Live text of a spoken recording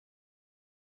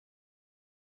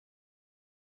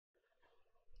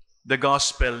the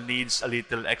gospel needs a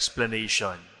little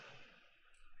explanation.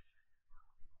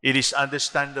 It is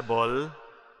understandable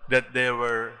that there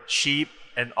were sheep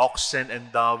and oxen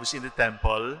and doves in the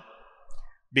temple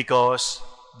because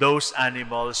those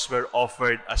animals were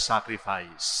offered as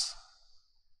sacrifice.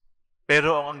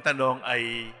 Pero ang tanong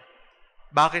ay,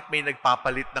 bakit may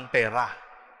nagpapalit ng pera?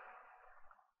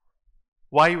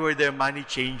 Why were there money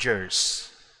changers?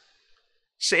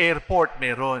 Sa airport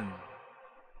meron.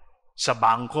 Sa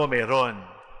bangko meron.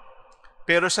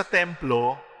 Pero sa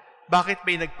templo, bakit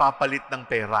may nagpapalit ng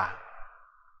pera?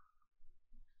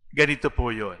 Ganito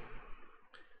po yun.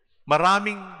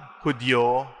 Maraming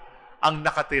Hudyo ang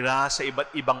nakatira sa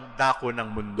iba't ibang dako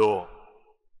ng mundo.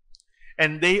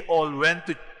 And they all went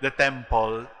to the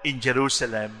temple in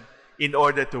Jerusalem in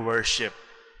order to worship.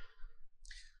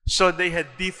 So they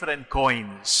had different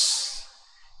coins.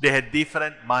 They had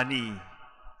different money,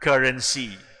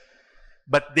 currency.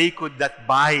 But they could not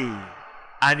buy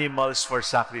animals for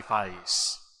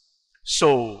sacrifice.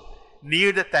 So, near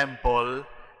the temple,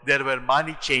 there were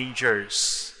money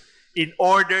changers in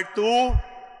order to,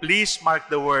 please mark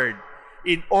the word,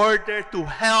 in order to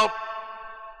help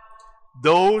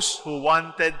those who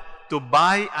wanted to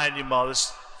buy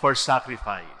animals for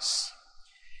sacrifice.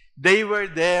 They were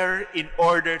there in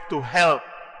order to help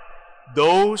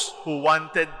those who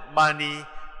wanted money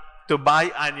to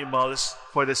buy animals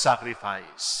for the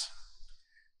sacrifice.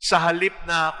 Sa halip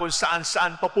na kung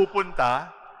saan-saan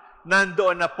papupunta,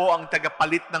 nandoon na po ang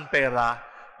tagapalit ng pera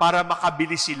para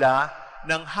makabili sila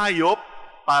ng hayop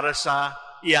para sa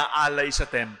iaalay sa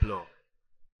templo.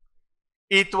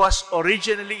 It was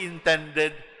originally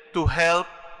intended to help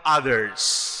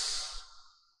others.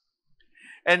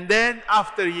 And then,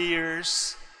 after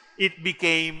years, it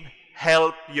became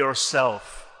help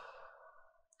yourself.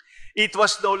 It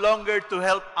was no longer to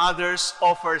help others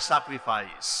offer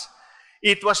sacrifice.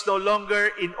 It was no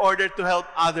longer in order to help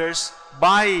others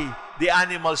buy the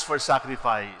animals for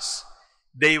sacrifice.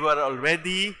 They were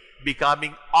already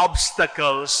becoming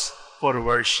obstacles for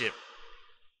worship.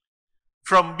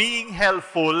 From being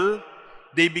helpful,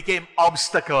 they became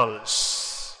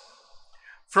obstacles.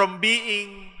 From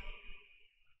being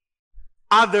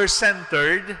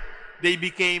other-centered, they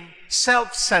became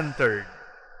self-centered.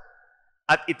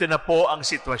 At ito na po ang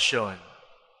sitwasyon.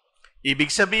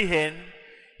 Ibig sabihin,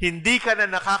 hindi ka na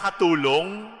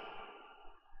nakakatulong,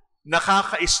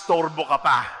 nakakaistorbo ka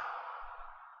pa.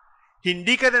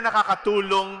 Hindi ka na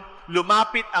nakakatulong,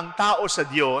 lumapit ang tao sa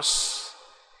Diyos,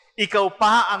 ikaw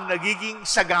pa ang nagiging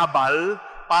sagabal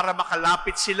para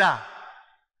makalapit sila.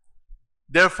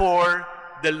 Therefore,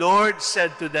 the Lord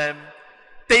said to them,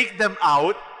 take them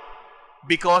out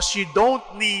because you don't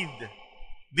need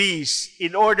these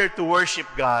in order to worship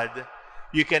God.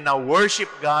 You can now worship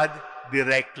God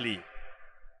directly.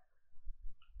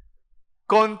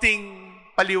 Konting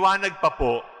paliwanag pa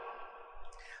po.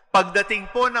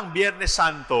 Pagdating po ng Biyernes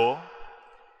Santo,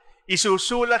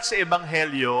 isusulat sa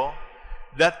Ebanghelyo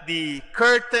that the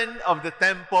curtain of the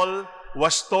temple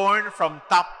was torn from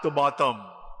top to bottom.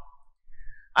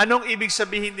 Anong ibig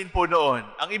sabihin din po noon?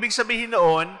 Ang ibig sabihin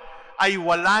noon ay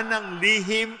wala nang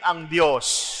lihim ang Diyos.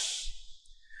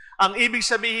 Ang ibig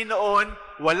sabihin noon,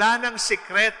 wala nang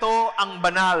sikreto ang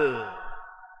banal.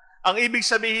 Ang ibig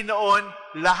sabihin noon,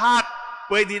 lahat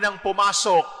pwede nang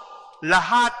pumasok.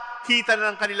 Lahat kita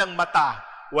na ng kanilang mata.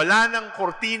 Wala nang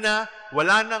kortina,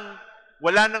 wala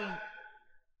nang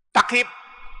takip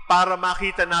para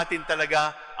makita natin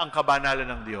talaga ang kabanalan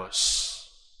ng Diyos.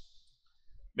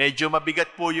 Medyo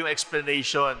mabigat po yung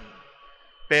explanation,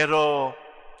 pero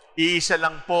iisa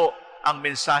lang po ang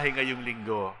mensahe ngayong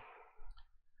linggo.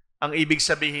 Ang ibig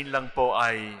sabihin lang po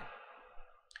ay,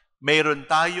 mayroon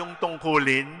tayong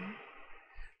tungkulin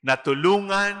na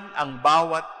tulungan ang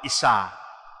bawat isa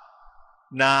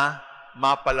na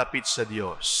mapalapit sa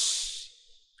Diyos.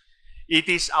 It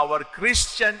is our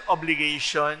Christian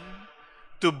obligation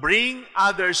to bring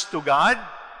others to God.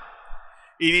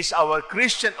 It is our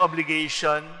Christian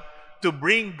obligation to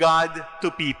bring God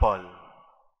to people.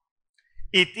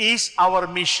 It is our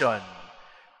mission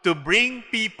to bring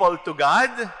people to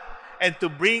God and to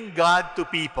bring God to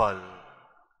people.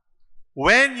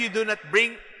 When you do not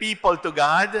bring people to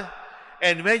God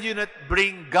and when you do not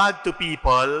bring God to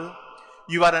people,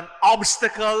 you are an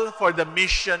obstacle for the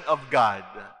mission of God.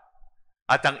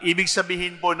 At ang ibig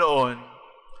sabihin po noon,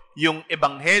 yung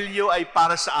ebanghelyo ay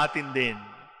para sa atin din.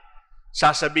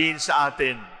 Sasabihin sa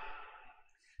atin,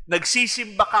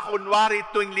 nagsisimba ka kunwari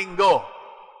tuwing linggo,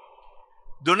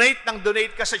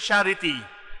 donate ka sa charity,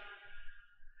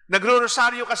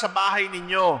 nagro-rosaryo ka sa bahay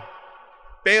ninyo,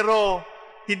 pero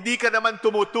hindi ka naman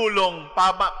tumutulong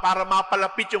para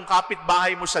mapalapit yung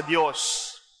kapitbahay mo sa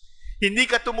Diyos. Hindi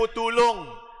ka tumutulong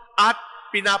at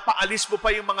pinapaalis mo pa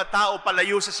yung mga tao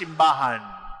palayo sa simbahan.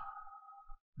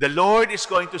 The Lord is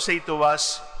going to say to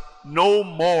us, no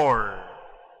more.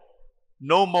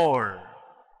 No more.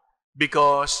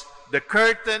 Because the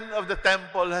curtain of the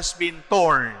temple has been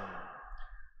torn.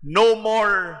 No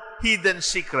more hidden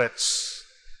secrets.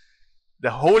 The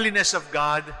holiness of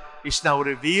God is now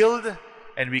revealed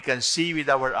and we can see with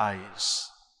our eyes.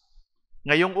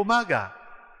 Ngayong umaga,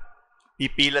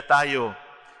 pipila tayo,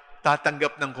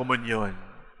 tatanggap ng komunyon.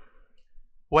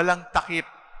 Walang takip,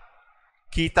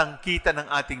 kitang-kita ng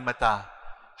ating mata,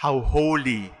 how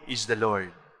holy is the Lord.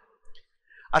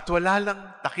 At wala lang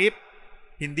takip,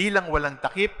 hindi lang walang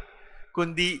takip,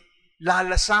 kundi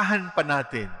lalasahan pa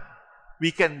natin. We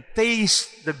can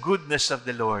taste the goodness of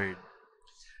the Lord.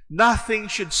 Nothing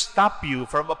should stop you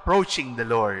from approaching the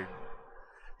Lord.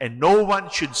 And no one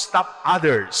should stop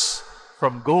others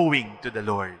from going to the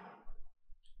Lord.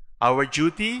 Our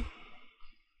duty,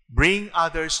 bring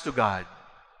others to God.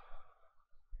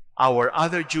 Our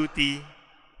other duty,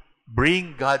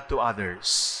 bring God to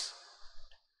others.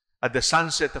 At the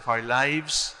sunset of our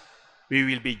lives, we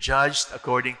will be judged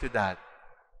according to that.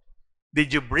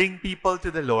 Did you bring people to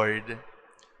the Lord?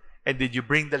 And did you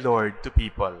bring the Lord to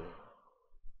people?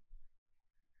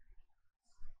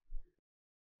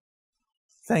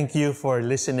 Thank you for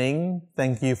listening.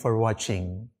 Thank you for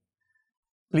watching.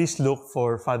 Please look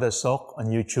for Father Soc on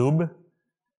YouTube,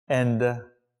 and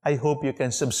I hope you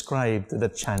can subscribe to the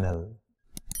channel.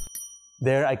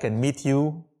 There I can meet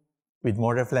you with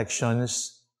more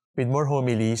reflections, with more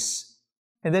homilies,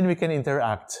 and then we can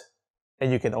interact.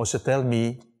 And you can also tell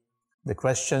me the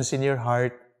questions in your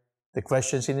heart, the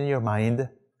questions in your mind,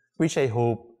 which I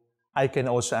hope I can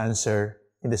also answer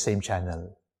in the same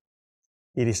channel.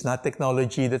 It is not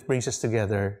technology that brings us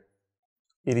together.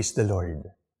 It is the Lord.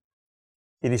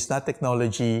 It is not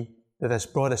technology that has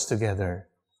brought us together.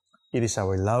 It is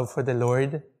our love for the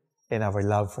Lord and our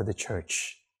love for the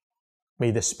Church.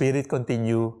 May the Spirit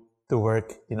continue to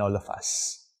work in all of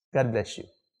us. God bless you.